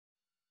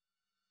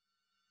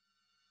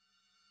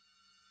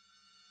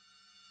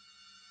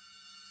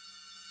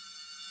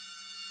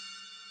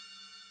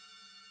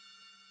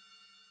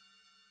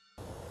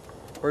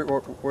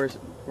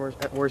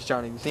Where's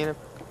Johnny? You seen him?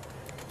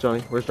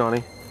 Johnny, where's Johnny?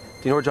 Do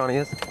you know where Johnny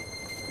is?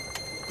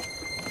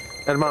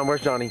 Edmond,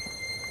 where's Johnny?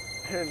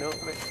 I don't know.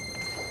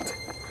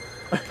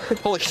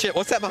 Holy shit!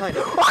 What's that behind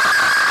him?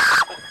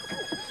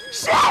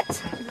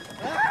 Shit!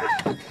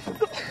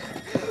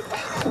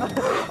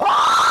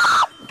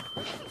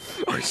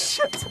 Oh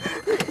shit!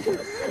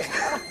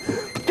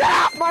 Get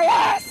off my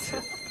ass!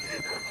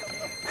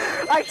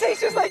 I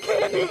taste just like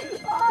candy!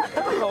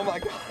 Oh my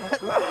god!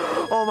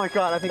 Oh my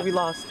god! I think we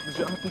lost.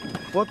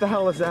 What the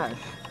hell is that?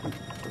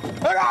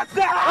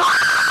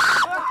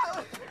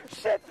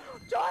 Shit!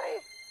 Johnny!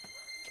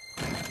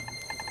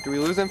 Do we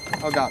lose him?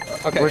 Oh god.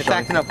 Okay, Where's it's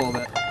Johnny? acting up a little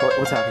bit.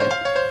 What's happening?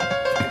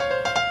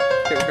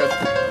 Okay, we're good.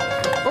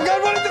 Oh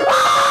god, what is it?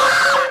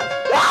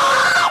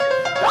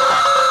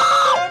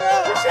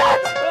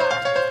 Shit!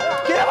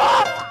 Get him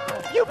off!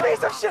 You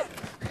piece of shit!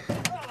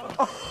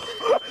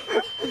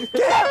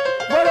 Get him!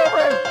 Run over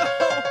him!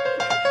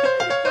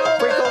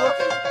 Wait, go look.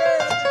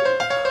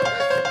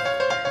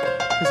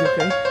 Is he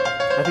okay?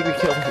 I think we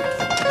killed him.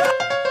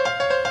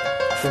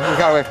 We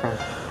got away from him.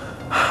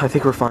 I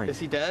think we're fine. Is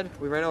he dead?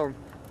 We ran over him.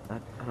 I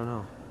don't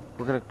know.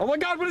 We're gonna. Oh my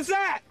god, what is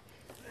that?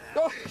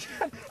 Oh,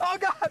 shit. Oh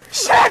god!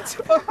 Shit!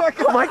 Oh my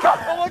god! Oh my god!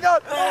 Oh my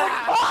god! Oh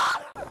my god!